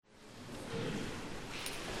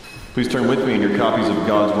Please turn with me in your copies of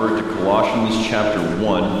God's Word to Colossians chapter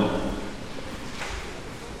 1.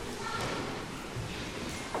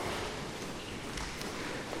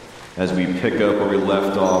 As we pick up where we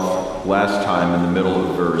left off last time in the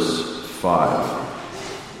middle of verse 5.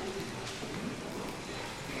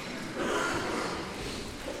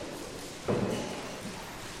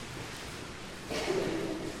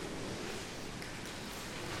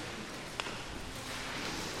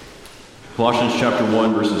 Colossians chapter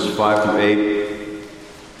 1, verses 5 through 8.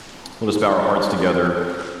 Let us bow our hearts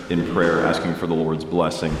together in prayer, asking for the Lord's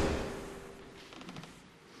blessing.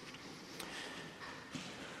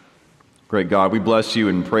 Great God, we bless you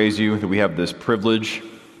and praise you that we have this privilege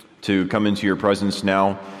to come into your presence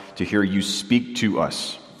now, to hear you speak to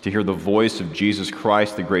us, to hear the voice of Jesus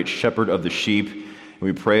Christ, the great shepherd of the sheep. And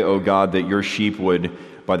we pray, O God, that your sheep would,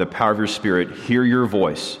 by the power of your Spirit, hear your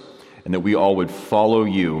voice, and that we all would follow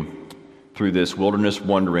you through this wilderness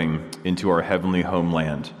wandering into our heavenly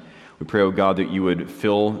homeland. We pray, O God, that you would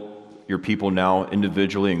fill your people now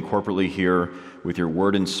individually and corporately here with your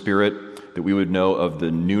word and spirit, that we would know of the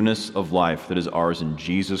newness of life that is ours in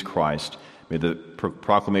Jesus Christ. May the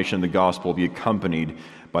proclamation of the gospel be accompanied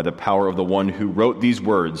by the power of the one who wrote these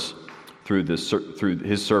words through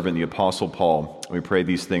his servant, the Apostle Paul. We pray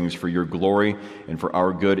these things for your glory and for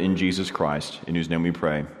our good in Jesus Christ, in whose name we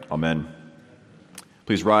pray. Amen.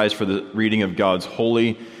 Please rise for the reading of God's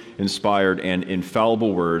holy, inspired, and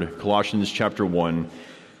infallible word, Colossians chapter 1,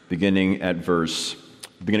 beginning at verse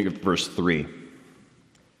 3.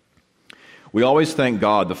 We always thank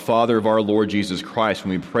God, the Father of our Lord Jesus Christ,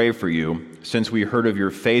 when we pray for you, since we heard of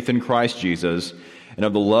your faith in Christ Jesus and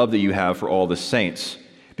of the love that you have for all the saints,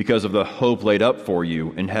 because of the hope laid up for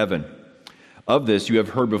you in heaven. Of this you have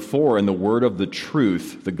heard before in the word of the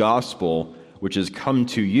truth, the gospel, which has come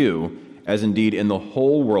to you, as indeed in the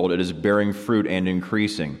whole world it is bearing fruit and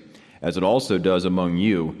increasing, as it also does among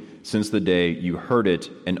you, since the day you heard it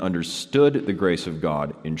and understood the grace of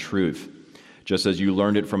God in truth. Just as you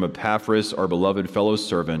learned it from Epaphras, our beloved fellow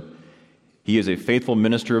servant, he is a faithful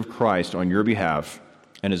minister of Christ on your behalf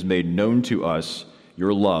and has made known to us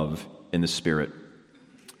your love in the Spirit.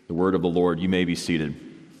 The word of the Lord. You may be seated.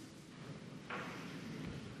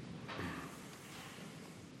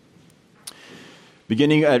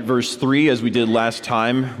 Beginning at verse 3, as we did last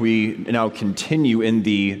time, we now continue in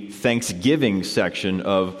the Thanksgiving section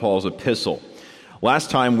of Paul's epistle. Last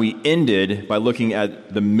time we ended by looking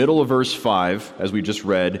at the middle of verse 5, as we just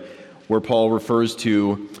read, where Paul refers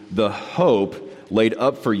to the hope laid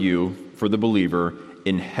up for you, for the believer,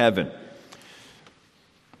 in heaven.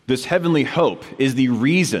 This heavenly hope is the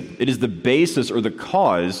reason, it is the basis or the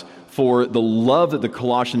cause for the love that the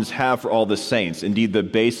Colossians have for all the saints. Indeed, the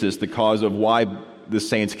basis, the cause of why the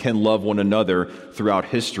saints can love one another throughout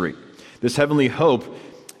history. This heavenly hope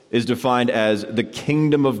is defined as the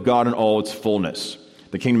kingdom of God in all its fullness.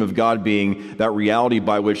 The kingdom of God being that reality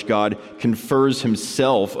by which God confers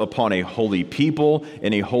himself upon a holy people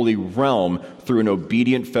in a holy realm through an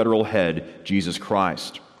obedient federal head, Jesus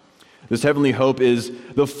Christ. This heavenly hope is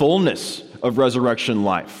the fullness of resurrection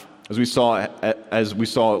life. As we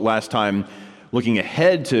saw last time, looking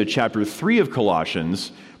ahead to chapter 3 of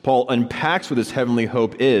Colossians, Paul unpacks what this heavenly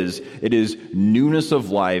hope is. It is newness of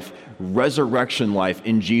life, resurrection life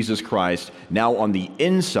in Jesus Christ, now on the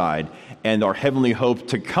inside, and our heavenly hope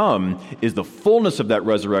to come is the fullness of that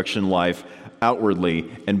resurrection life outwardly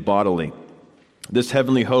and bodily. This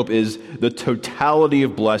heavenly hope is the totality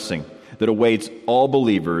of blessing that awaits all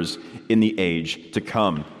believers in the age to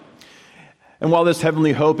come. And while this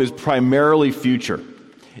heavenly hope is primarily future,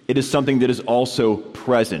 it is something that is also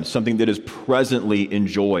present, something that is presently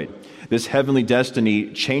enjoyed. This heavenly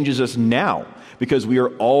destiny changes us now because we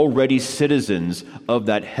are already citizens of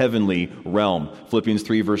that heavenly realm. Philippians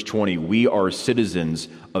 3 verse 20, we are citizens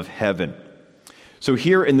of heaven. So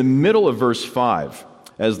here in the middle of verse 5,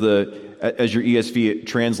 as your ESV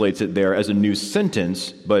translates it there as a new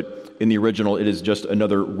sentence, but in the original it is just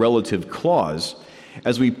another relative clause.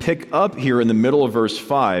 As we pick up here in the middle of verse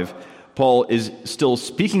 5, Paul is still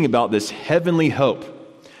speaking about this heavenly hope,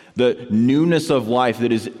 the newness of life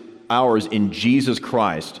that is ours in Jesus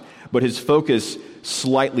Christ, but his focus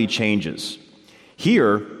slightly changes.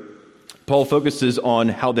 Here, Paul focuses on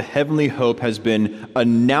how the heavenly hope has been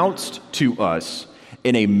announced to us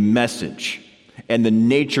in a message and the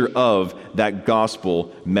nature of that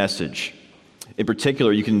gospel message. In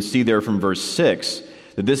particular, you can see there from verse 6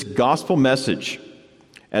 that this gospel message,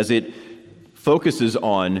 as it focuses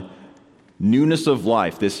on newness of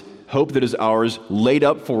life, this hope that is ours laid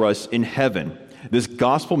up for us in heaven, this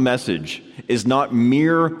gospel message is not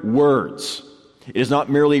mere words. It is not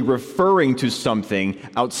merely referring to something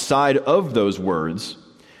outside of those words.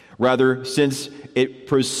 Rather, since it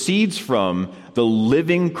proceeds from the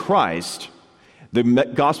living Christ, the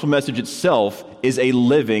gospel message itself is a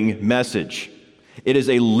living message. It is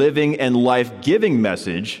a living and life-giving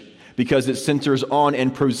message because it centers on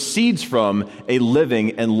and proceeds from a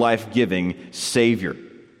living and life-giving Savior.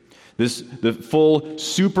 The full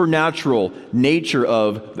supernatural nature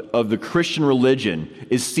of the Christian religion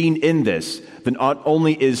is seen in this. That not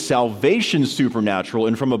only is salvation supernatural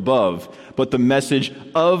and from above, but the message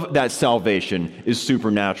of that salvation is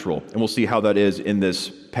supernatural. And we'll see how that is in this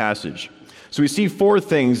passage. So we see four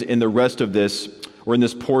things in the rest of this, or in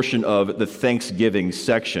this portion of the Thanksgiving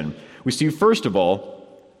section. We see, first of all,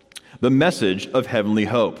 the message of heavenly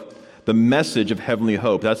hope. The message of heavenly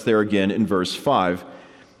hope. That's there again in verse 5.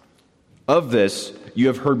 Of this you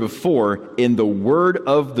have heard before in the word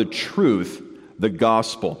of the truth, the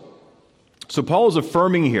gospel. So Paul is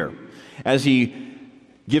affirming here, as he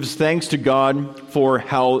gives thanks to God for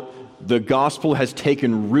how the gospel has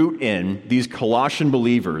taken root in these Colossian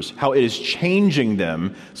believers, how it is changing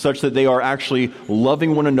them such that they are actually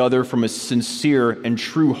loving one another from a sincere and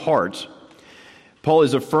true heart. Paul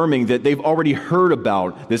is affirming that they've already heard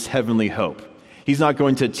about this heavenly hope. He's not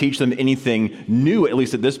going to teach them anything new, at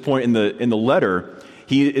least at this point in the letter.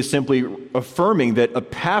 He is simply affirming that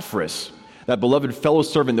Epaphras, that beloved fellow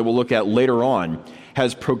servant that we'll look at later on,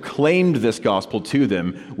 has proclaimed this gospel to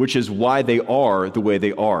them, which is why they are the way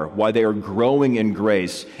they are, why they are growing in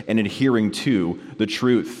grace and adhering to the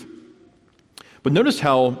truth. But notice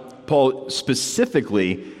how Paul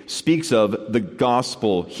specifically speaks of the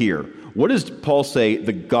gospel here. What does Paul say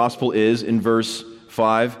the gospel is in verse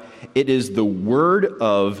 5? It is the word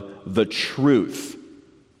of the truth.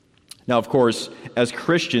 Now, of course, as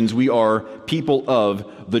Christians, we are people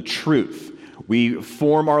of the truth. We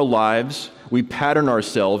form our lives, we pattern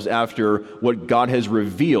ourselves after what God has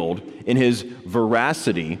revealed in His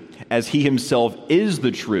veracity, as He Himself is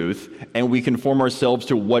the truth, and we conform ourselves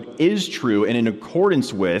to what is true and in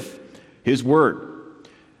accordance with His Word.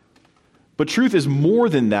 But truth is more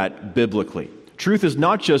than that biblically. Truth is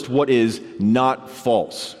not just what is not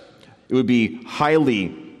false. It would be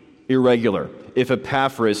highly irregular if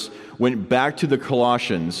Epaphras went back to the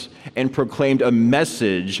Colossians and proclaimed a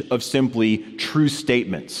message of simply true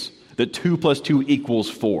statements, that 2 + 2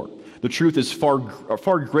 = 4. The truth is far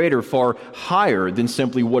greater, far higher than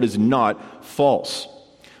simply what is not false.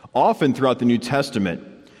 Often throughout the New Testament,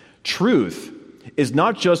 truth is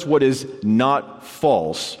not just what is not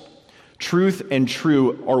false. Truth and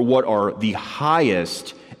true are what are the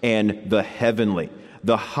highest and the heavenly,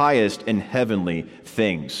 the highest and heavenly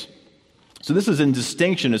things. So this is in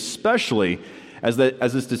distinction, especially as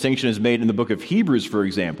this distinction is made in the book of Hebrews, for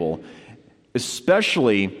example,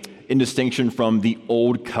 especially in distinction from the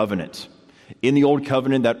Old Covenant. In the Old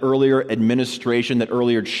Covenant, that earlier administration, that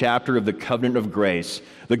earlier chapter of the covenant of grace,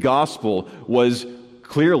 the gospel was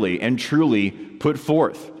clearly and truly put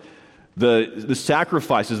forth. The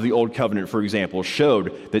sacrifices of the Old Covenant, for example,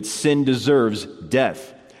 showed that sin deserves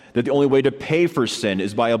death, that the only way to pay for sin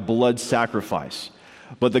is by a blood sacrifice.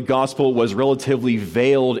 But the gospel was relatively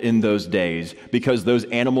veiled in those days because those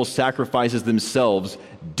animal sacrifices themselves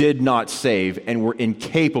did not save and were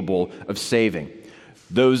incapable of saving.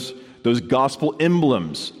 Those gospel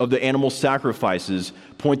emblems of the animal sacrifices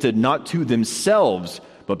pointed not to themselves,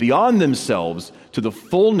 but beyond themselves to the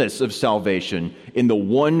fullness of salvation in the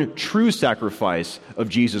one true sacrifice of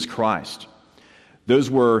Jesus Christ.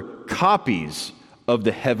 Those were copies of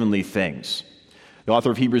the heavenly things. The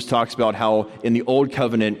author of Hebrews talks about how in the Old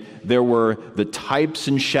Covenant there were the types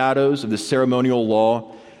and shadows of the ceremonial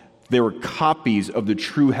law. They were copies of the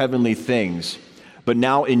true heavenly things. But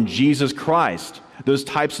now in Jesus Christ, those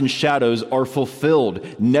types and shadows are fulfilled,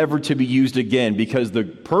 never to be used again, because the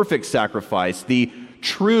perfect sacrifice, the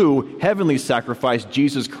true heavenly sacrifice,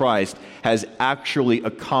 Jesus Christ, has actually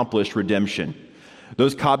accomplished redemption.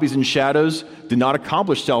 Those copies and shadows did not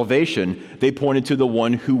accomplish salvation. They pointed to the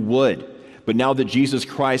one who would. But now that Jesus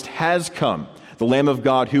Christ has come, the Lamb of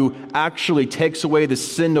God who actually takes away the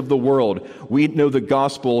sin of the world, we know the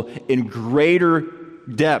gospel in greater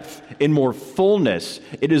depth, in more fullness.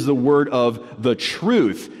 It is the word of the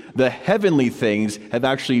truth. The heavenly things have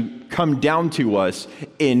actually come down to us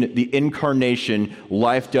in the incarnation,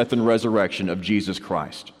 life, death, and resurrection of Jesus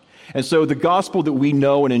Christ. And so the gospel that we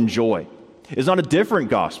know and enjoy is not a different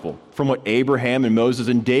gospel from what Abraham and Moses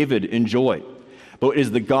and David enjoyed, but it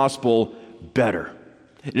is the gospel better.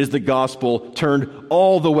 It is the gospel turned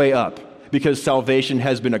all the way up, because salvation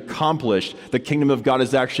has been accomplished. The kingdom of God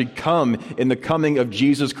has actually come in the coming of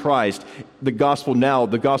Jesus Christ. The gospel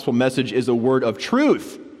message is a word of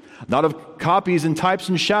truth, not of copies and types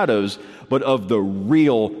and shadows, but of the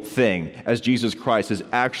real thing, as Jesus Christ has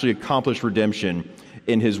actually accomplished redemption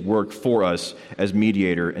in his work for us as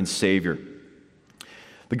mediator and Savior.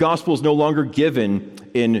 The gospel is no longer given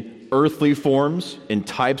in earthly forms, in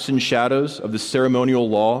types and shadows of the ceremonial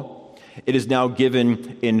law. It is now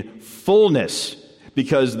given in fullness,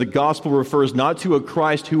 because the gospel refers not to a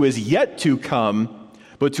Christ who is yet to come,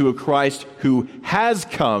 but to a Christ who has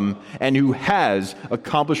come and who has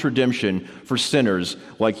accomplished redemption for sinners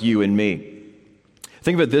like you and me.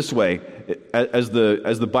 Think of it this way, as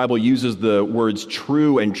the Bible uses the words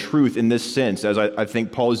true and truth in this sense, as I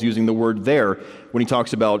think Paul is using the word there when he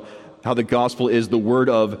talks about how the gospel is the word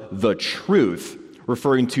of the truth,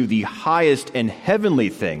 referring to the highest and heavenly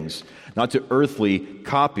things, not to earthly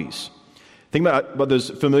copies. Think about those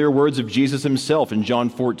familiar words of Jesus himself in John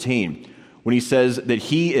 14, when he says that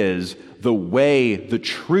he is the way, the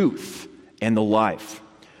truth, and the life.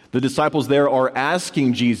 The disciples there are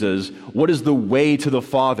asking Jesus, what is the way to the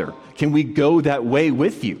Father? Can we go that way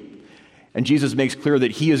with you? And Jesus makes clear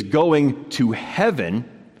that he is going to heaven.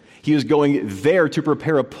 He is going there to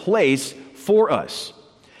prepare a place for us.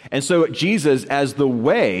 And so Jesus, as the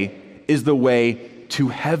way, is the way to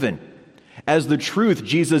heaven. As the truth,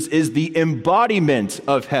 Jesus is the embodiment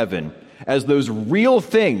of heaven. As those real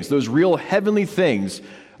things, those real heavenly things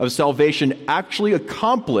of salvation actually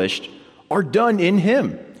accomplished are done in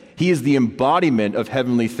him. He is the embodiment of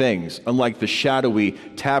heavenly things, unlike the shadowy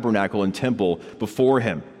tabernacle and temple before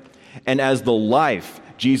him. And as the life,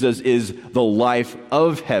 Jesus is the life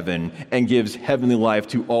of heaven and gives heavenly life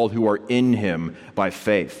to all who are in him by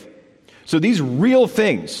faith. So these real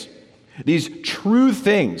things, these true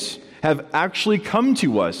things, have actually come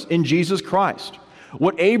to us in Jesus Christ.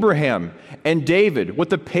 What Abraham and David,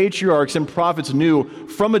 what the patriarchs and prophets knew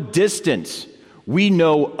from a distance, we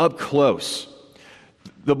know up close.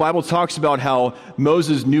 The Bible talks about how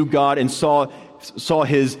Moses knew God and saw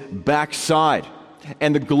his backside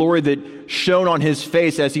and the glory that shone on his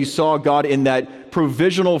face as he saw God in that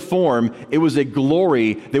provisional form. It was a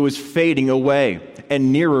glory that was fading away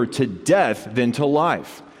and nearer to death than to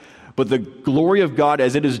life. But the glory of God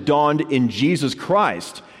as it is dawned in Jesus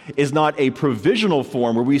Christ is not a provisional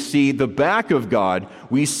form where we see the back of God.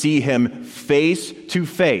 We see him face to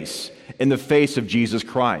face in the face of Jesus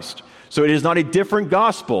Christ. So it is not a different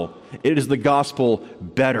gospel. It is the gospel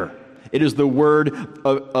better. It is the word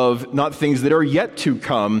of not things that are yet to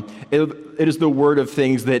come. It is the word of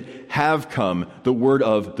things that have come. The word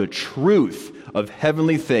of the truth of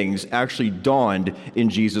heavenly things actually dawned in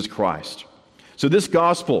Jesus Christ. So this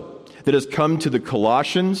gospel that has come to the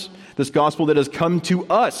Colossians, this gospel that has come to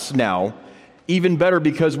us now, even better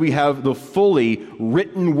because we have the fully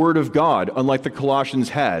written word of God, unlike the Colossians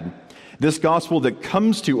had. This gospel that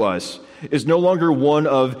comes to us is no longer one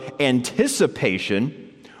of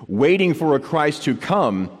anticipation, waiting for a Christ to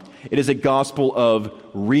come. It is a gospel of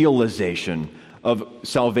realization, of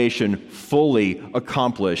salvation fully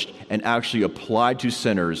accomplished and actually applied to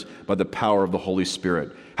sinners by the power of the Holy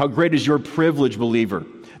Spirit. How great is your privilege, believer,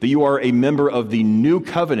 that you are a member of the new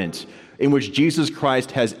covenant in which Jesus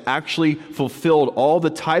Christ has actually fulfilled all the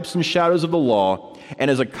types and shadows of the law and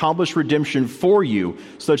has accomplished redemption for you,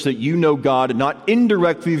 such that you know God not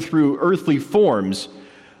indirectly through earthly forms,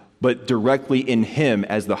 but directly in him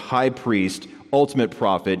as the high priest, ultimate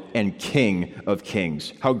prophet, and King of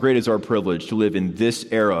kings. How great is our privilege to live in this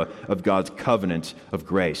era of God's covenant of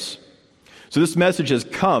grace. So this message has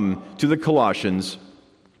come to the Colossians,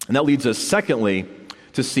 and that leads us, secondly,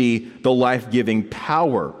 to see the life-giving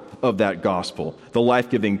power of that gospel, the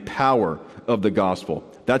life-giving power of the gospel.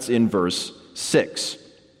 That's in verse 6.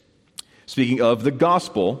 Speaking of the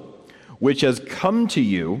gospel, which has come to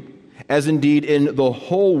you, as indeed in the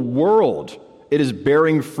whole world it is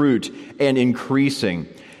bearing fruit and increasing,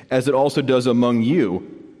 as it also does among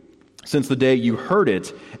you, since the day you heard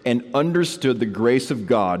it and understood the grace of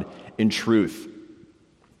God in truth.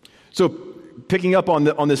 So, picking up on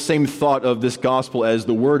the same thought of this gospel as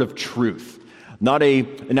the word of truth, not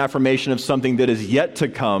an affirmation of something that is yet to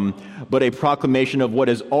come, but a proclamation of what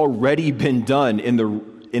has already been done in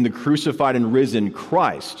the crucified and risen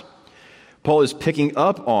Christ. Paul is picking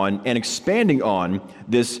up on and expanding on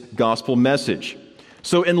this gospel message.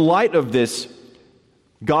 So in light of this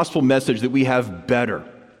gospel message that we have better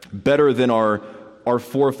than our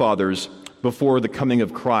forefathers before the coming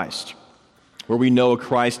of Christ, where we know a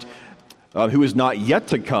Christ who is not yet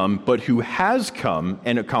to come, but who has come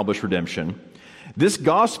and accomplished redemption, this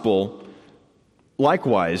gospel,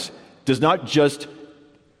 likewise, does not just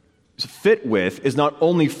fit with, is not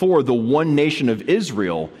only for the one nation of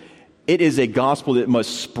Israel, it is a gospel that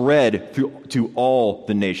must spread to all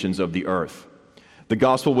the nations of the earth. The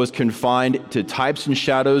gospel was confined to types and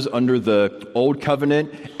shadows under the Old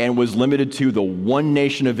Covenant and was limited to the one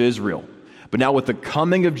nation of Israel. But now with the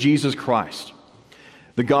coming of Jesus Christ,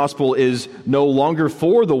 the gospel is no longer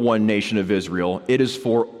for the one nation of Israel. It is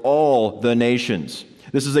for all the nations.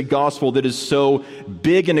 This is a gospel that is so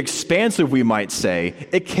big and expansive, we might say,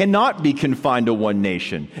 it cannot be confined to one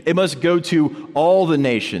nation. It must go to all the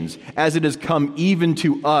nations, as it has come even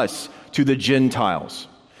to us, to the Gentiles.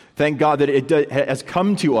 Thank God that it has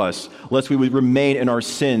come to us, lest we would remain in our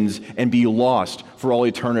sins and be lost for all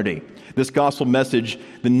eternity. This gospel message,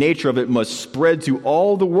 the nature of it must spread to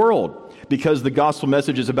all the world, because the gospel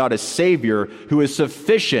message is about a Savior who is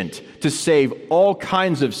sufficient to save all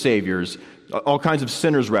kinds of sinners,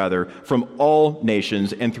 from all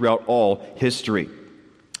nations and throughout all history.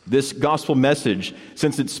 This gospel message,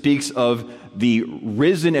 since it speaks of the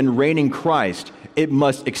risen and reigning Christ, it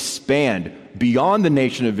must expand beyond the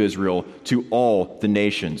nation of Israel to all the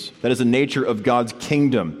nations. That is the nature of God's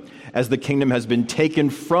kingdom, as the kingdom has been taken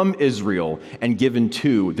from Israel and given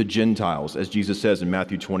to the Gentiles, as Jesus says in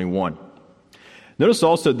Matthew 21. Notice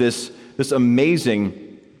also this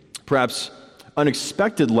amazing, perhaps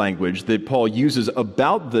unexpected language that Paul uses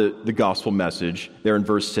about the gospel message there in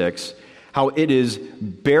verse 6, how it is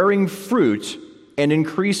bearing fruit and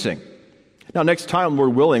increasing. Now, next time,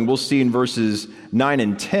 Lord willing, we'll see in verses 9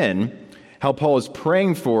 and 10 how Paul is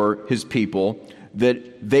praying for his people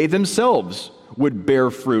that they themselves would bear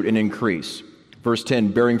fruit and increase. Verse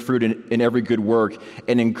 10, bearing fruit in every good work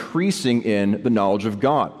and increasing in the knowledge of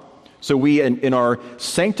God. So we, in our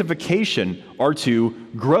sanctification, are to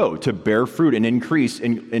grow, to bear fruit and increase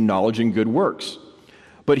in knowledge and good works.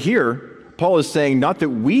 But here, Paul is saying not that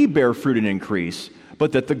we bear fruit and increase,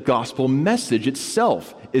 but that the gospel message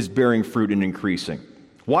itself is bearing fruit and increasing.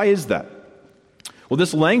 Why is that? Well,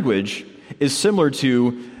 this language is similar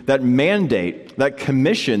to that mandate, that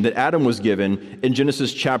commission that Adam was given in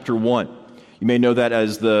Genesis chapter 1. You may know that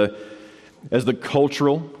as the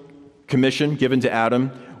cultural commission given to Adam,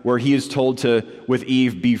 where he is told to, with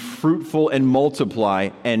Eve, be fruitful and multiply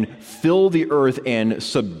and fill the earth and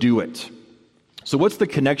subdue it. So what's the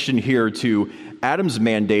connection here to Adam's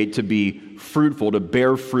mandate to be fruitful, to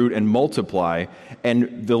bear fruit and multiply,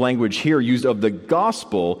 and the language here used of the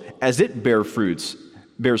gospel as it bears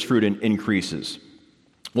fruit and increases?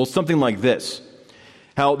 Well, something like this.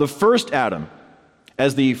 How the first Adam,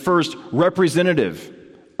 as the first representative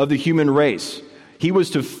of the human race, he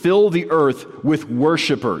was to fill the earth with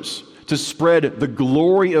worshipers, to spread the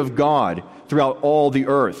glory of God throughout all the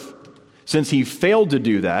earth. Since he failed to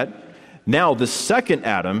do that, now the second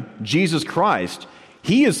Adam, Jesus Christ,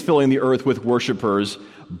 he is filling the earth with worshipers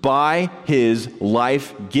by his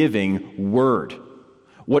life-giving word.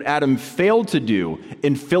 What Adam failed to do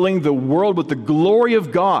in filling the world with the glory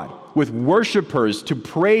of God, with worshipers to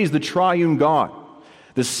praise the triune God,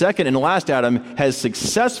 the second and last Adam has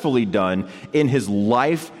successfully done in his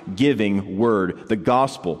life-giving word, the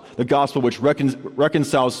gospel which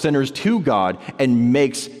reconciles sinners to God and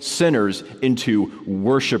makes sinners into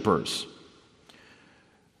worshipers.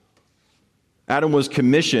 Adam was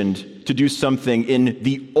commissioned to do something in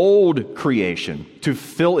the old creation, to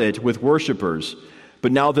fill it with worshipers.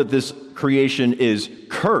 But now that this creation is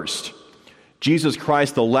cursed, Jesus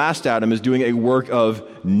Christ, the last Adam, is doing a work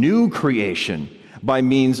of new creation by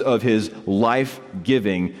means of his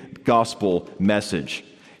life-giving gospel message.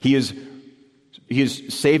 He is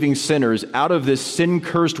saving sinners out of this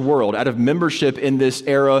sin-cursed world, out of membership in this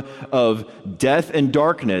era of death and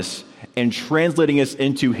darkness, and translating us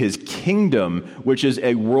into his kingdom, which is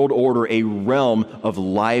a world order, a realm of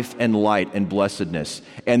life and light and blessedness.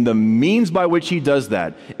 And the means by which he does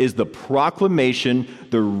that is the proclamation,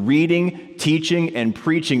 the reading, teaching, and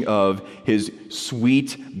preaching of his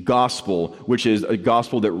sweet gospel, which is a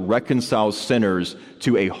gospel that reconciles sinners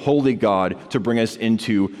to a holy God to bring us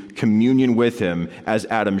into communion with him, as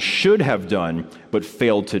Adam should have done, but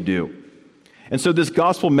failed to do. And so this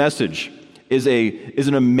gospel message is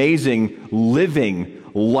an amazing, living,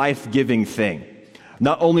 life-giving thing.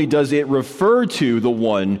 Not only does it refer to the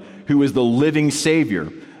one who is the living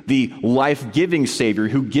Savior, the life-giving Savior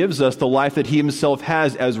who gives us the life that he himself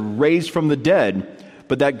has as raised from the dead,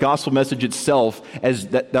 but that gospel message itself, as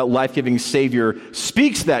that life-giving Savior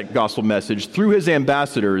speaks that gospel message through his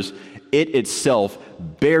ambassadors, it itself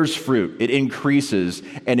bears fruit, it increases,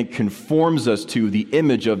 and it conforms us to the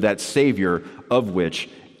image of that Savior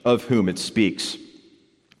of whom it speaks.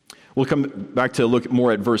 We'll come back to look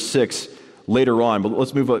more at verse 6 later on. But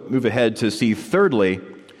let's move ahead to see, thirdly,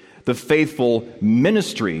 the faithful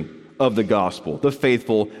ministry of the gospel. The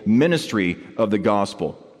faithful ministry of the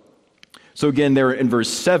gospel. So again, there in verse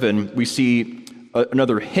 7, we see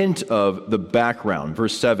another hint of the background.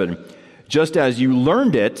 Verse 7, just as you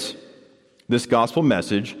learned it, this gospel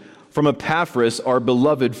message, from Epaphras, our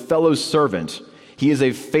beloved fellow servant, he is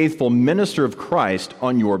a faithful minister of Christ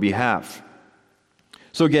on your behalf.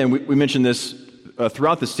 So again, we mentioned this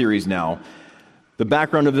throughout the series now. The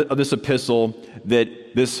background of this epistle,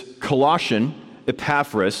 that this Colossian,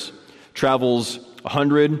 Epaphras, travels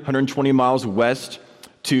 120 miles west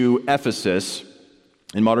to Ephesus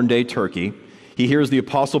in modern-day Turkey. He hears the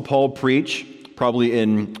Apostle Paul preach, probably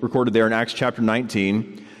recorded there in Acts chapter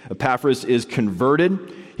 19. Epaphras is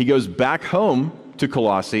converted. He goes back home to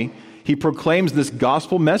Colossae. He proclaims this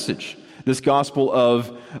gospel message, this gospel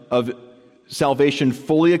of salvation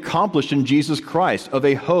fully accomplished in Jesus Christ, of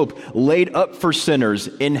a hope laid up for sinners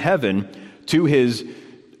in heaven to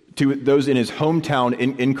those in his hometown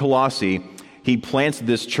in Colossae. He plants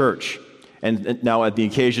this church. And now at the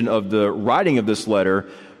occasion of the writing of this letter,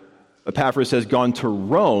 Epaphras has gone to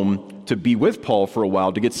Rome to be with Paul for a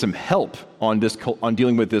while to get some help on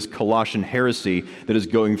dealing with this Colossian heresy that is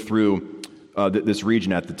going through this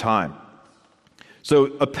region at the time.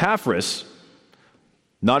 So Epaphras,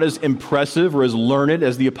 not as impressive or as learned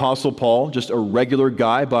as the Apostle Paul, just a regular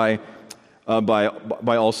guy by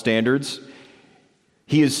all standards,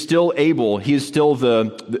 he is still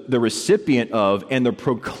the recipient of and the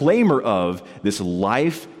proclaimer of this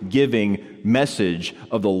life-giving message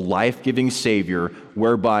of the life-giving Savior,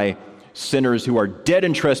 whereby sinners who are dead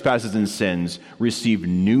in trespasses and sins receive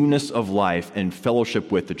newness of life and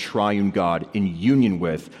fellowship with the triune God in union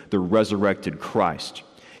with the resurrected Christ.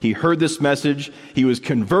 He heard this message, he was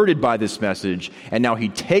converted by this message, and now he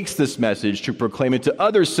takes this message to proclaim it to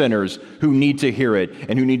other sinners who need to hear it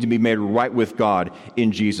and who need to be made right with God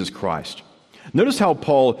in Jesus Christ. Notice how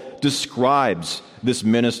Paul describes this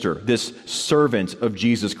minister, this servant of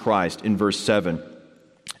Jesus Christ in verse 7.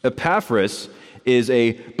 Epaphras is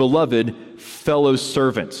a beloved fellow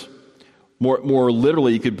servant. More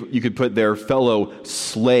literally, you could put there fellow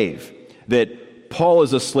slave. That Paul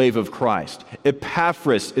is a slave of Christ.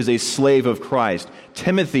 Epaphras is a slave of Christ.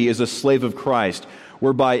 Timothy is a slave of Christ,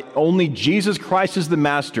 whereby only Jesus Christ is the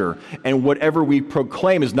master, and whatever we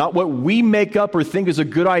proclaim is not what we make up or think is a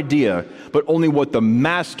good idea, but only what the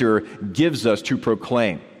master gives us to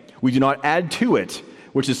proclaim. We do not add to it,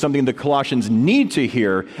 which is something the Colossians need to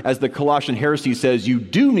hear, as the Colossian heresy says you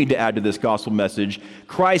do need to add to this gospel message.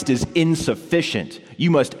 Christ is insufficient.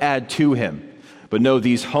 You must add to him. But no,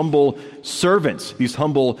 these humble servants, these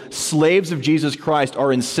humble slaves of Jesus Christ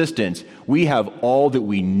are insistent. We have all that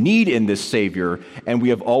we need in this Savior, and we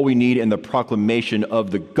have all we need in the proclamation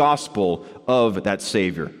of the gospel of that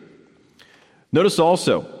Savior. Notice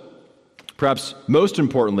also, perhaps most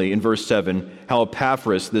importantly in verse 7, how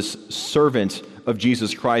Epaphras, this servant of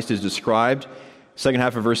Jesus Christ, is described. Second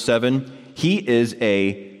half of verse 7, he is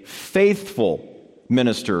a faithful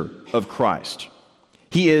minister of Christ.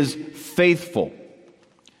 He is faithful.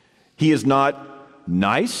 He is not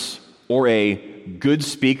nice or a good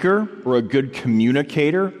speaker or a good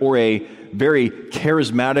communicator or a very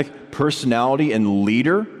charismatic personality and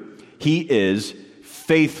leader. He is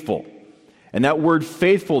faithful. And that word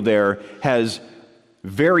faithful there has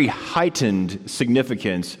very heightened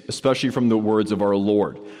significance, especially from the words of our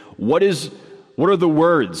Lord. What are the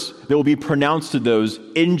words that will be pronounced to those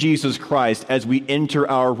in Jesus Christ as we enter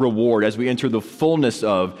our reward, as we enter the fullness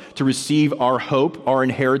to receive our hope, our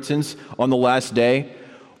inheritance on the last day?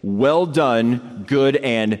 Well done, good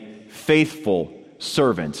and faithful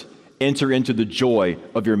servant. Enter into the joy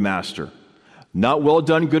of your master. Not well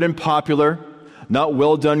done, good and popular. Not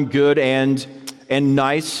well done, good and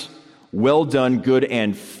nice. Well done, good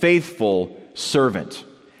and faithful servant.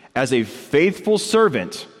 As a faithful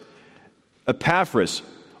servant, Epaphras,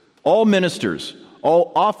 all ministers,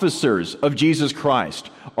 all officers of Jesus Christ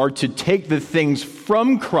are to take the things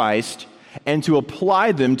from Christ and to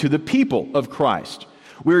apply them to the people of Christ.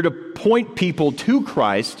 We are to point people to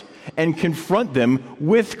Christ and confront them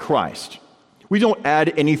with Christ. We don't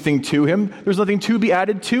add anything to him. There's nothing to be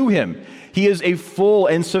added to him. He is a full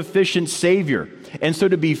and sufficient Savior. And so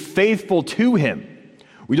to be faithful to him,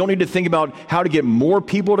 we don't need to think about how to get more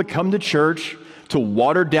people to come to church, to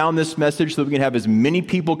water down this message so that we can have as many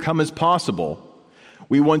people come as possible.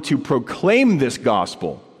 We want to proclaim this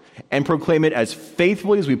gospel and proclaim it as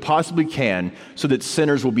faithfully as we possibly can so that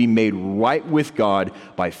sinners will be made right with God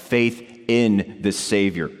by faith in this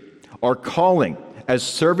Savior. Our calling as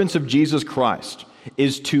servants of Jesus Christ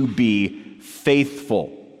is to be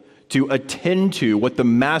faithful, to attend to what the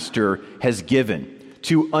Master has given,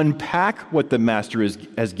 to unpack what the Master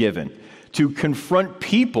has given, to confront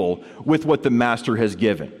people with what the Master has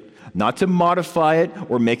given, not to modify it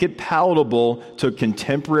or make it palatable to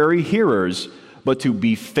contemporary hearers, but to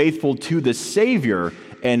be faithful to the Savior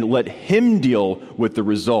and let Him deal with the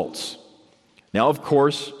results. Now, of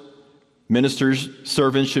course, ministers,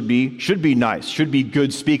 servants should be nice, should be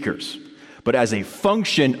good speakers, but as a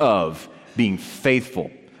function of being faithful,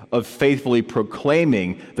 of faithfully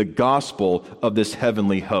proclaiming the gospel of this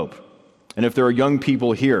heavenly hope. And if there are young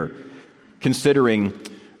people here considering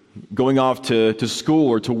going off to school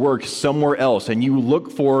or to work somewhere else, and you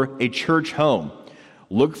look for a church home,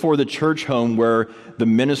 look for the church home where the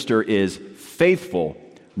minister is faithful,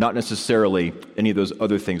 not necessarily any of those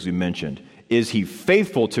other things we mentioned. Is he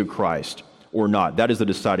faithful to Christ or not? That is the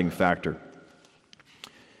deciding factor.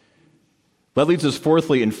 That leads us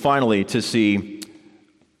fourthly and finally to see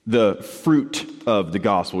the fruit of the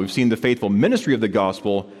gospel. We've seen the faithful ministry of the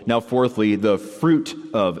gospel. Now, fourthly, the fruit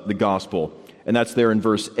of the gospel. And that's there in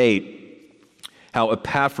verse 8, how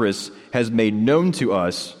Epaphras has made known to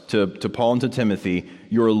us, to Paul and to Timothy,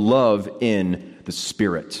 your love in the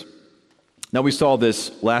Spirit. Now, we saw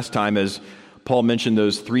this last time as Paul mentioned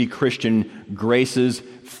those three Christian graces,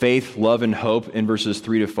 faith, love, and hope in verses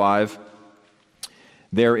 3 to 5.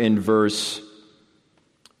 There in verse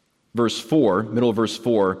 4, middle of verse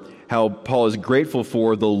 4, how Paul is grateful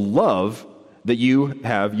for the love that you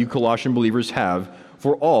Colossian believers have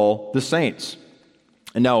for all the saints.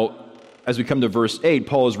 And now, as we come to verse 8,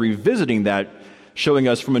 Paul is revisiting that, showing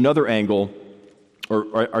us from another angle,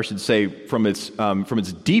 or I should say from its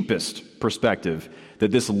deepest perspective,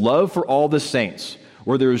 that this love for all the saints,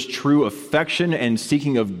 where there is true affection and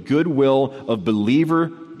seeking of goodwill of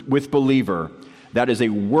believer with believer, that is a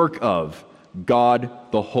work of God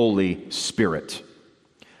the Holy Spirit.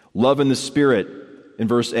 Love in the Spirit, in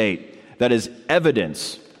verse 8, that is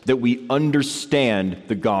evidence that we understand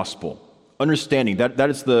the gospel. Understanding, that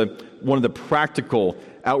is one of the practical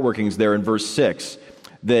outworkings there in verse 6,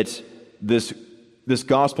 that this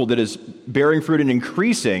gospel that is bearing fruit and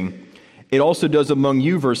increasing, it also does among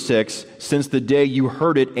you, verse 6, since the day you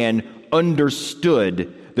heard it and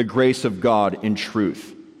understood the grace of God in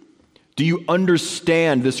truth. Do you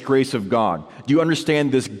understand this grace of God? Do you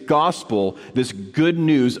understand this gospel, this good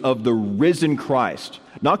news of the risen Christ?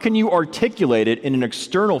 Not can you articulate it in an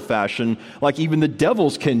external fashion like even the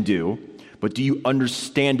devils can do, but do you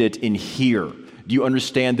understand it in here? Do you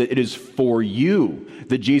understand that it is for you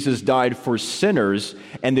that Jesus died for sinners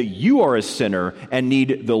and that you are a sinner and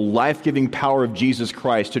need the life-giving power of Jesus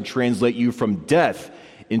Christ to translate you from death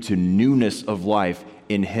into newness of life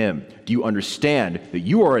in Him? Do you understand that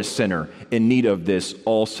you are a sinner in need of this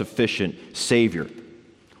all-sufficient Savior?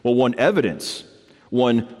 Well, one evidence,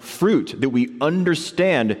 one fruit that we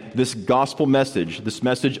understand this gospel message, this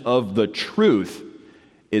message of the truth,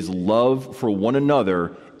 is love for one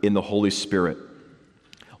another in the Holy Spirit.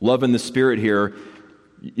 Love in the Spirit here,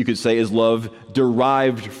 you could say, is love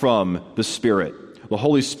derived from the Spirit. The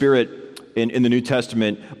Holy Spirit in the New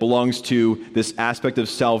Testament belongs to this aspect of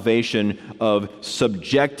salvation of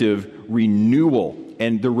subjective renewal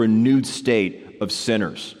and the renewed state of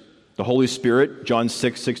sinners. The Holy Spirit, John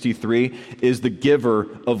 6:63, is the giver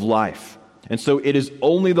of life. And so it is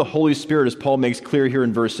only the Holy Spirit, as Paul makes clear here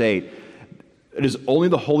in verse 8, it is only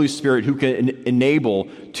the Holy Spirit who can enable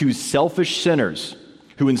two selfish sinners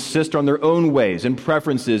who insist on their own ways and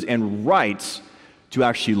preferences and rights to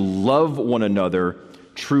actually love one another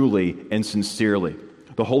truly and sincerely.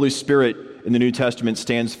 The Holy Spirit in the New Testament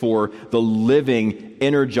stands for the living,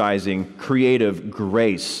 energizing, creative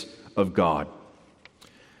grace of God.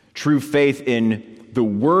 True faith in the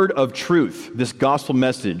word of truth, this gospel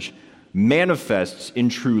message, manifests in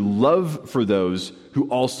true love for those who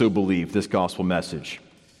also believe this gospel message.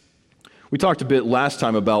 We talked a bit last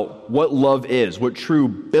time about what love is, what true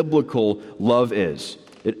biblical love is.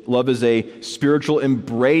 Love is a spiritual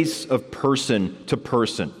embrace of person to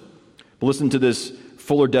person. But listen to this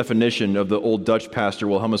fuller definition of the old Dutch pastor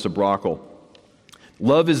Wilhelmus of Brakel.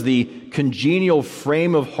 Love is the congenial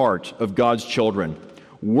frame of heart of God's children,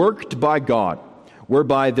 worked by God,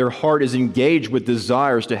 whereby their heart is engaged with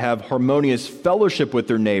desires to have harmonious fellowship with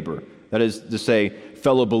their neighbor, that is to say,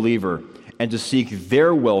 fellow believer, and to seek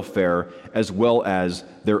their welfare as well as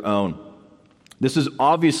their own. This is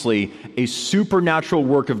obviously a supernatural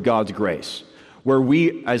work of God's grace, where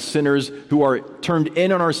we as sinners who are turned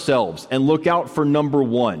in on ourselves and look out for number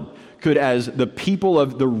one, could as the people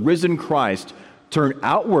of the risen Christ turn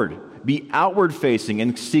outward, be outward facing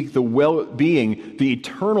and seek the well-being, the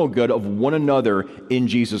eternal good of one another in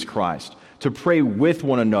Jesus Christ. to pray with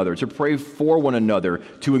one another, to pray for one another,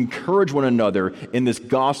 to encourage one another in this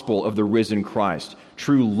gospel of the risen Christ.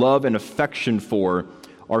 True love and affection for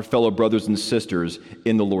our fellow brothers and sisters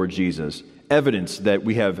in the Lord Jesus. Evidence that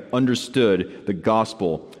we have understood the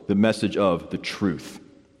gospel, the message of the truth.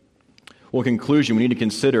 Well, in conclusion, we need to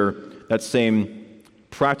consider that same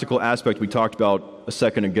practical aspect we talked about a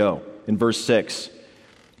second ago. In verse 6,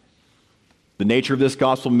 the nature of this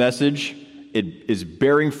gospel message, it is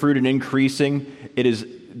bearing fruit and increasing.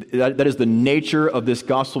 That is the nature of this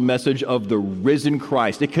gospel message of the risen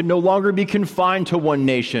Christ. It can no longer be confined to one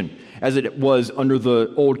nation as it was under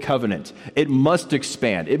the old covenant. It must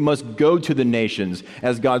expand. It must go to the nations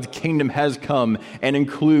as God's kingdom has come and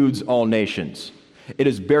includes all nations. It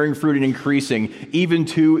is bearing fruit and increasing even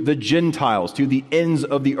to the Gentiles, to the ends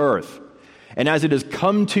of the earth. And as it has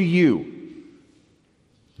come to you,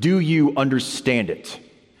 do you understand it?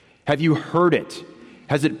 Have you heard it?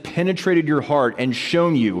 Has it penetrated your heart and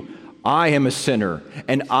shown you, I am a sinner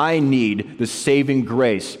and I need the saving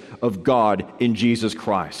grace of God in Jesus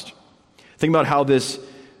Christ? Think about how this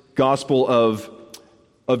gospel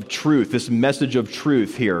of truth, this message of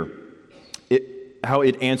truth here, how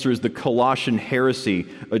it answers the Colossian heresy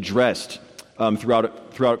addressed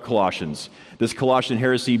throughout Colossians. This Colossian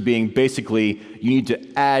heresy being basically, you need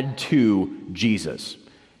to add to Jesus.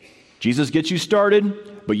 Jesus gets you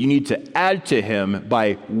started, but you need to add to him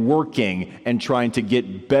by working and trying to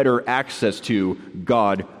get better access to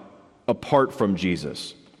God apart from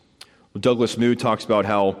Jesus. Douglas Moo talks about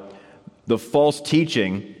how this false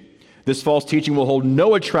teaching will hold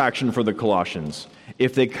no attraction for the Colossians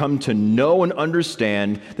if they come to know and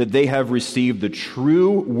understand that they have received the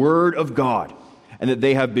true Word of God and that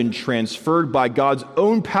they have been transferred by God's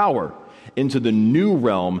own power into the new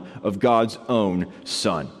realm of God's own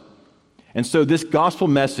Son. And so this gospel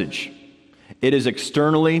message, it is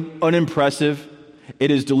externally unimpressive. It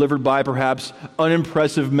is delivered by perhaps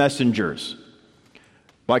unimpressive messengers.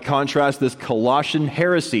 By contrast, this Colossian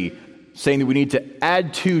heresy, saying that we need to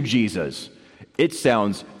add to Jesus, it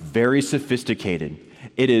sounds very sophisticated.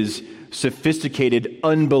 It is sophisticated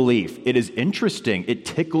unbelief. It is interesting. It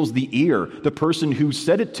tickles the ear. The person who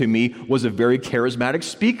said it to me was a very charismatic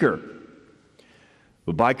speaker.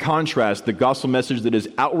 But by contrast, the gospel message that is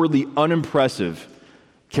outwardly unimpressive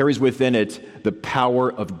carries within it the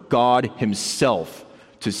power of God himself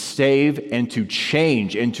to save and to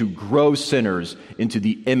change and to grow sinners into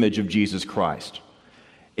the image of Jesus Christ.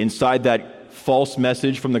 Inside that false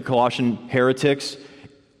message from the Colossian heretics,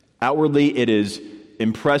 outwardly it is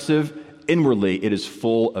impressive, inwardly it is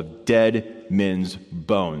full of dead men's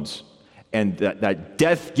bones. And that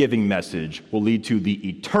death-giving message will lead to the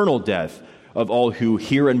eternal death of all who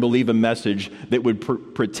hear and believe a message that would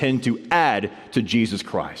pretend to add to Jesus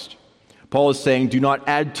Christ. Paul is saying, do not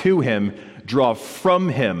add to him, draw from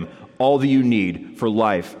him all that you need for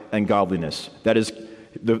life and godliness. That is,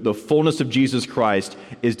 the fullness of Jesus Christ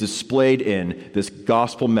is displayed in this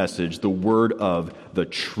gospel message, the word of the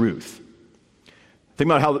truth.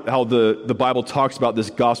 Think about how the Bible talks about this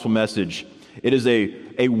gospel message. It is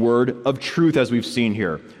a word of truth, as we've seen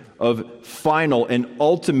here, of final and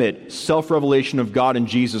ultimate self-revelation of God in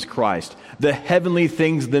Jesus Christ. The heavenly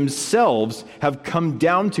things themselves have come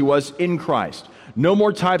down to us in Christ. No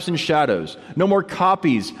more types and shadows. No more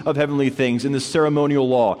copies of heavenly things in the ceremonial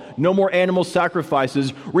law. No more animal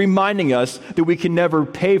sacrifices reminding us that we can never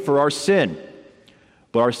pay for our sin.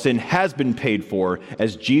 But our sin has been paid for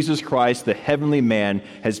as Jesus Christ, the heavenly man,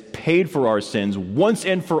 has paid for our sins once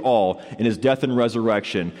and for all in his death and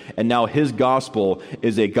resurrection. And now his gospel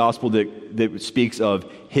is a gospel that speaks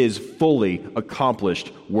of his fully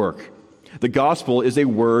accomplished work. The gospel is a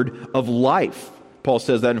word of life. Paul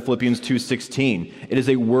says that in Philippians 2:16. It is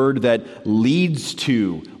a word that leads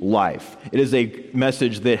to life. It is a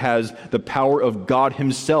message that has the power of God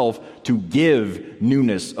himself to give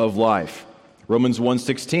newness of life. Romans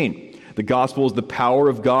 1:16. The gospel is the power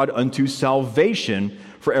of God unto salvation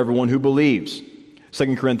for everyone who believes.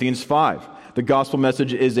 2 Corinthians 5. The gospel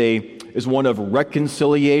message is one of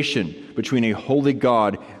reconciliation between a holy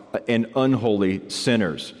God and unholy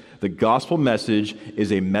sinners. The gospel message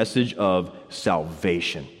is a message of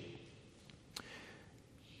salvation.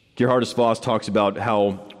 Gerhardus Voss talks about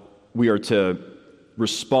how we are to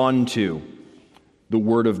respond to the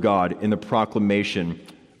word of God in the proclamation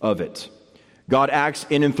of it. God acts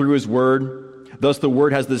in and through his word. Thus, the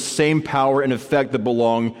word has the same power and effect that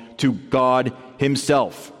belong to God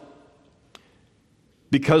himself.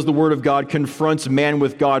 Because the word of God confronts man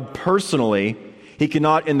with God personally, he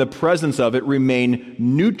cannot, in the presence of it, remain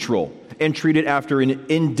neutral and treat it after an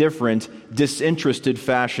indifferent, disinterested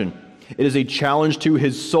fashion. It is a challenge to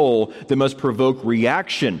his soul that must provoke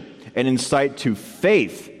reaction and incite to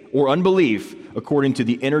faith or unbelief according to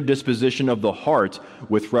the inner disposition of the heart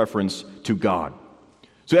with reference to God.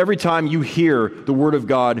 So every time you hear the Word of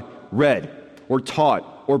God read or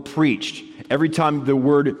taught or preached, every time the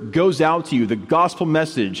Word goes out to you, the gospel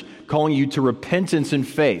message calling you to repentance and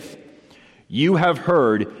faith, you have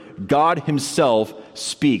heard God himself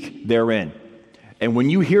speak therein. And when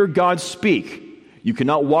you hear God speak, you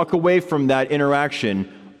cannot walk away from that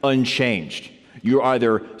interaction unchanged. You're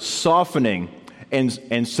either softening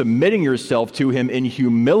and submitting yourself to him in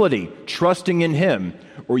humility, trusting in him,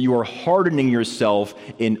 or you are hardening yourself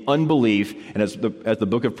in unbelief. And as the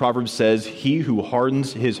book of Proverbs says, he who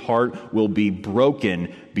hardens his heart will be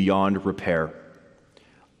broken beyond repair.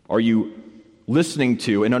 Are you listening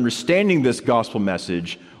to and understanding this gospel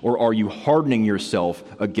message, or are you hardening yourself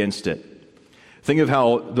against it? Think of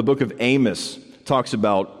how the book of Amos talks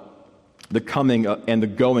about the coming and the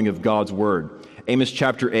going of God's word. Amos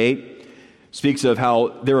chapter 8 speaks of how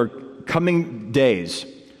there are coming days,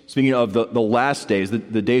 speaking of the last days,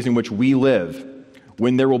 the days in which we live,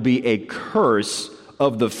 when there will be a curse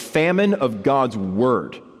of the famine of God's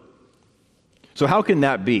word. So how can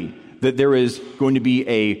that be? That there is going to be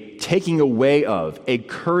a taking away of, a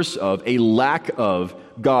curse of, a lack of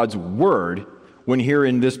God's word, when here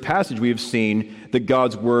in this passage we have seen that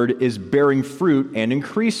God's word is bearing fruit and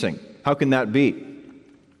increasing. How can that be?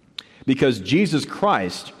 Because Jesus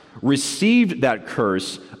Christ received that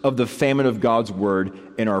curse of the famine of God's word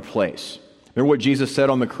in our place. Remember what Jesus said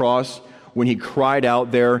on the cross when he cried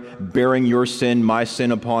out there, bearing your sin, my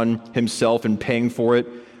sin upon himself and paying for it?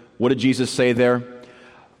 What did Jesus say there?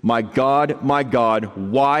 My God,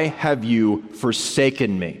 why have you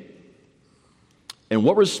forsaken me? And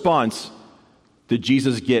what response did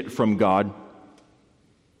Jesus get from God?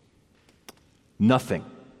 Nothing.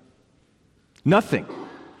 Nothing.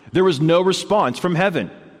 There was no response from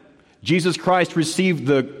heaven. Jesus Christ received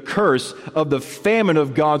the curse of the famine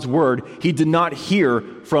of God's word. He did not hear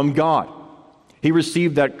from God. He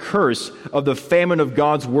received that curse of the famine of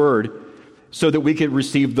God's word so that we could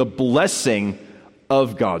receive the blessing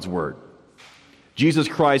of God's word. Jesus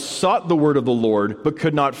Christ sought the word of the Lord but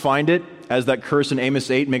could not find it, as that curse in Amos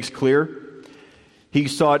 8 makes clear. He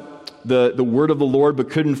sought the word of the Lord but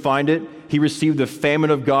couldn't find it. He received the famine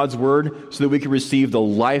of God's word so that we could receive the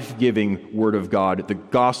life-giving word of God, the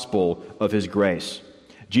gospel of his grace.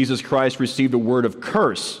 Jesus Christ received the word of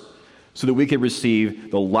curse so that we could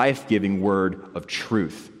receive the life-giving word of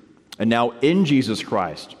truth. And now in Jesus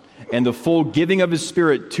Christ and the full giving of his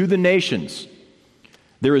Spirit to the nations,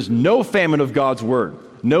 there is no famine of God's word,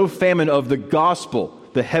 no famine of the gospel,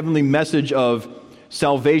 the heavenly message of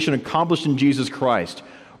salvation accomplished in Jesus Christ.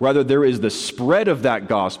 Rather, there is the spread of that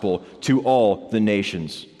gospel to all the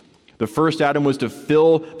nations. The first Adam was to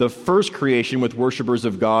fill the first creation with worshipers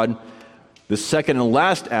of God. The second and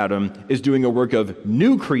last Adam is doing a work of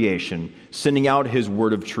new creation, sending out his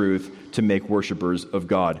word of truth to make worshipers of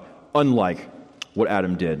God, unlike what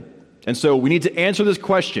Adam did. And so we need to answer this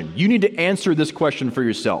question. You need to answer this question for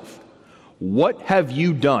yourself. What have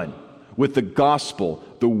you done with the gospel,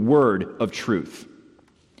 the word of truth?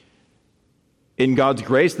 In God's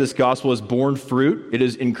grace, this gospel has borne fruit. It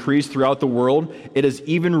has increased throughout the world. It has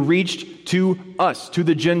even reached to us, to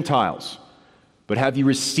the Gentiles. But have you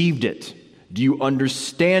received it? Do you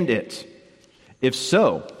understand it? If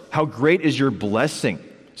so, how great is your blessing,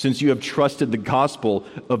 since you have trusted the gospel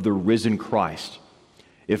of the risen Christ?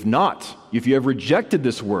 If not, if you have rejected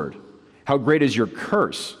this word, how great is your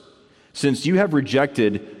curse, since you have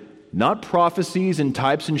rejected not prophecies and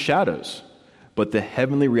types and shadows, but the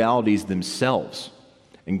heavenly realities themselves.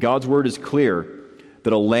 And God's word is clear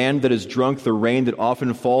that a land that has drunk the rain that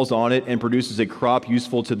often falls on it and produces a crop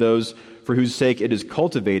useful to those for whose sake it is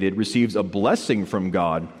cultivated receives a blessing from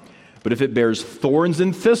God. But if it bears thorns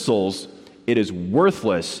and thistles, it is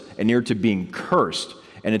worthless and near to being cursed,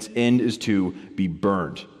 and its end is to be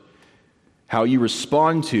burned. How you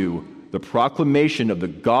respond to the proclamation of the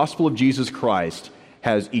gospel of Jesus Christ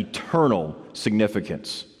has eternal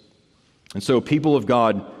significance. And so, people of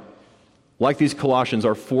God, like these Colossians,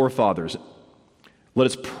 our forefathers, let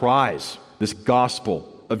us prize this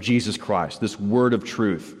gospel of Jesus Christ, this word of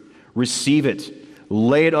truth. Receive it.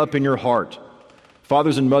 Lay it up in your heart.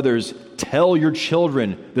 Fathers and mothers, tell your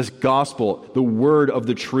children this gospel, the word of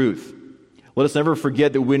the truth. Let us never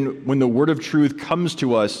forget that when the word of truth comes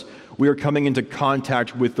to us, we are coming into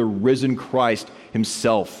contact with the risen Christ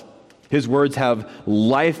himself. His words have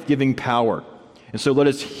life-giving power. And so let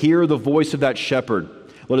us hear the voice of that shepherd.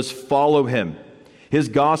 Let us follow him. His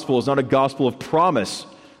gospel is not a gospel of promise,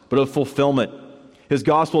 but of fulfillment. His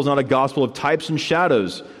gospel is not a gospel of types and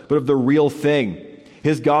shadows, but of the real thing.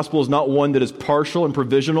 His gospel is not one that is partial and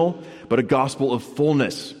provisional, but a gospel of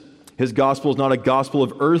fullness. His gospel is not a gospel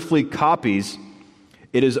of earthly copies,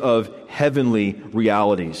 it is of heavenly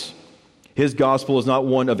realities. His gospel is not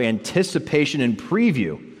one of anticipation and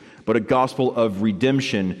preview, but a gospel of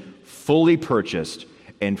redemption fully purchased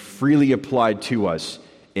and freely applied to us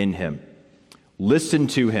in Him. Listen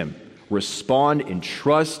to Him. Respond in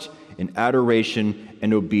trust, in adoration,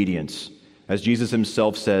 and obedience. As Jesus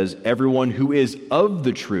Himself says, everyone who is of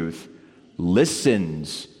the truth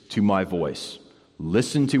listens to my voice.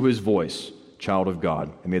 Listen to His voice, child of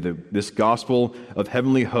God. And may this gospel of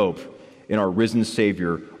heavenly hope in our risen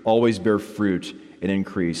Savior always bear fruit and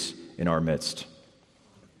increase in our midst.